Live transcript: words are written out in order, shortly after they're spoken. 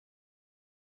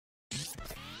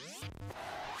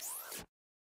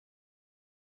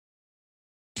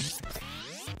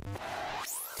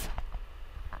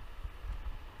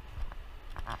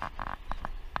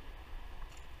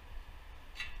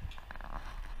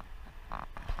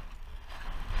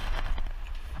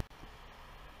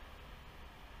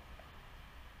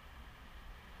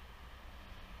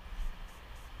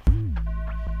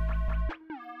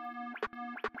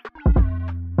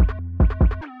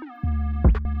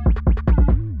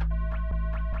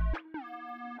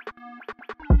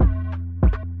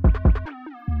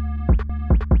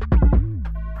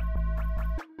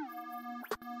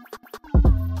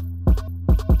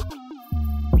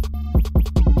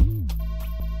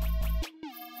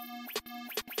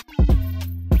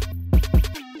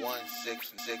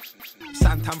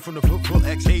Santan from the football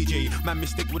ex-AJ. Man, me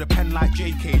stick with a pen like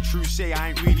JK. True say I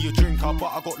ain't really a drinker, but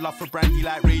I got love for brandy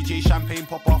like Ray J. Champagne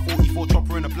popper, 44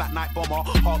 chopper in a black night bomber.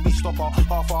 Heartbeat stopper,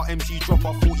 half our MC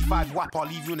dropper, 45 whapper,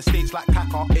 leave you in the States like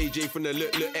Kaka. AJ from the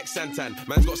look ex-Santan.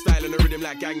 Man's got style and a rhythm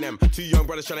like Gangnam. Two young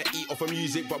brothers trying to eat off of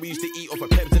music, but we used to eat off of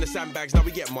peps in the sandbags. Now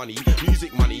we get money,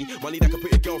 music money that can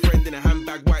put your girlfriend in a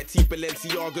handbag. White tee,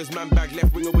 Balenciaga's man bag,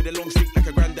 left winger with a long stick like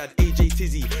a granddad. AJ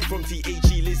Tizzy from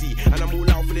THE Lizzie, and I'm all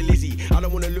out for the Lizzie. I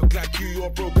don't wanna look like you're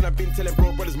broken. I've been telling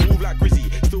bro brothers move like Grizzy.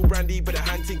 Still brandy, but the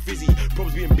hand ting fizzy.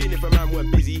 Probs being bin if a man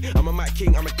weren't busy. I'm a mic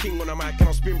king, I'm a king on a mic, and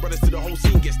I'll spin brothers till the whole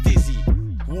scene gets dizzy.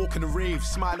 Walk in the rave,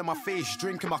 smile on my face,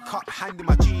 drink in my cup, hand in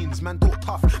my jeans. Man talk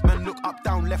tough, man look up,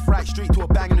 down, left, right, straight to a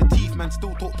bang in the teeth. Man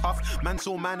still talk tough, man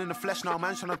saw man in the flesh now.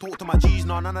 Man tryna talk to my G's,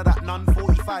 nah, none of that, none.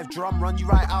 45 drum, run you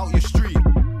right out your street.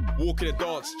 Walk in the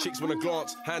dance, chicks wanna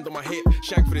glance, hand on my hip,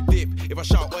 shank for the dip. If I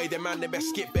shout oi, then man, they best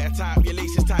skip. Better tie up your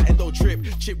laces tight and don't trip.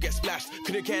 Chip get splashed,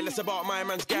 couldn't care less about my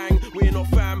man's gang. We're not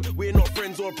fam, we're not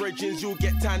friends or bridges. You'll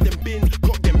get tanned and bin,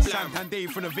 got them blam. Santan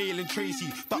Dave from the Vale and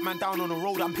Tracy. Duck man down on the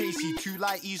road, I'm pacey. Two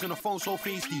light E's on the phone, so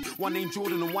feisty. One named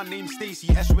Jordan and one named Stacy.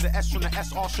 S with the S from the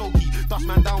SR Shoki. Dust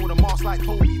man down with a mask like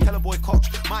Toby. Tell a boy coach,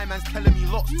 my man's telling me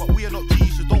lots, but we are not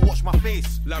G's, so don't watch my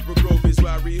face. Labra Grove is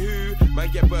where I re-who. Man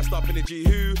get burst up in the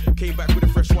G-who. Came back with a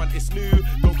fresh one, it's new.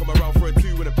 Don't come around for a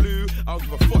 2 and a blue. I don't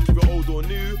give a fuck if you're old or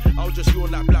new. I'll just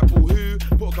yawn like Blackpool who.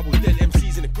 Put a couple dead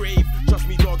MCs in the grave. Trust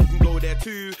me dog, you can go there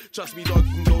too. Trust me dog,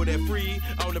 you can go there free.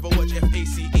 I'll never watch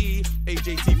FACE.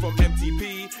 AJT from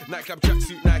MTP. Nightclub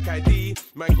tracksuit, Nike ID.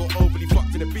 Man got overly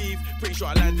fucked in the beef. Pretty sure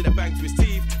I landed a bang to his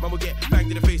teeth. Man will get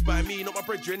banged in the face by me. Not my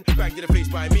brethren, banged in the face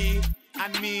by me.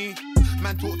 And me,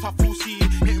 man talk tough, full C.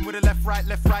 Hit him with a left, right,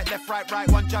 left, right, left, right,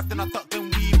 right. One jab, then I duck,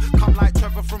 then weave. Come like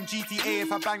Trevor from GTA.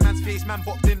 If I bang man's face, man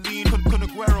bopped in lean. Kun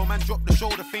Aguero, man drop the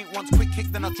shoulder feint. Once quick kick,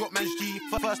 then I drop man's G.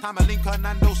 For first time I link her,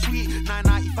 Nando sweet.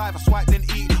 9.95, I swipe, then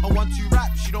eat. A 1-2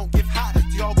 rap, she don't give hat.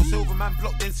 Thiago Silva, man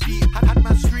blocked, then ski. Had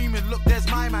man screaming, look, there's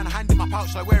my man. Hand in my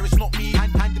pouch, like where it's not me.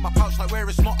 Hand in my pouch, like where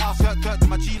it's not us. Kirk to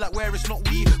my G, like where it's not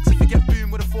we. So if you get boom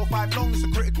with a 4-5 long, it's a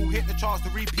critical hit, the chance to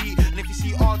repeat. And if you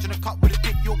see Arj in a cup with a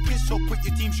dip, you'll piss so quick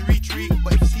your team should retreat.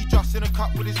 But if you see Just in a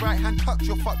cup with his right hand tucked,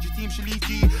 you're fucked, your team should leave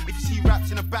G. If you see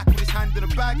Raps in the back with his hand in a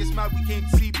bag, it's mad we came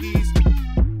to see peas.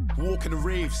 Walk in the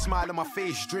rave, smile on my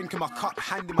face, drink in my cup,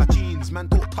 hand in my jeans. Man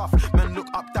talk tough, man look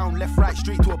up, down, left, right,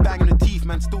 straight to a bang in the teeth.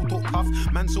 Man still talk tough,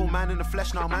 man saw man in the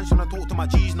flesh now. Man tryna talk to my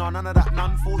G's, nah, none of that,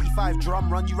 none. 45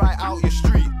 drum, run you right out your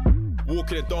street.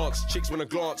 Walk in the dance, chicks wanna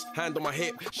glance, hand on my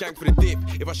hip, shank for the dip.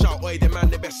 If I shout oi, then man,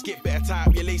 they best skip. Better tie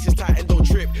up your laces tight and don't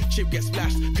trip. Chip get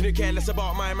splashed, couldn't care less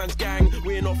about my man's gang.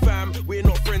 We're not fam, we're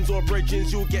not friends or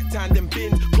bridges. You'll get tanned and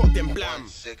binned, got them blam.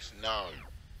 169.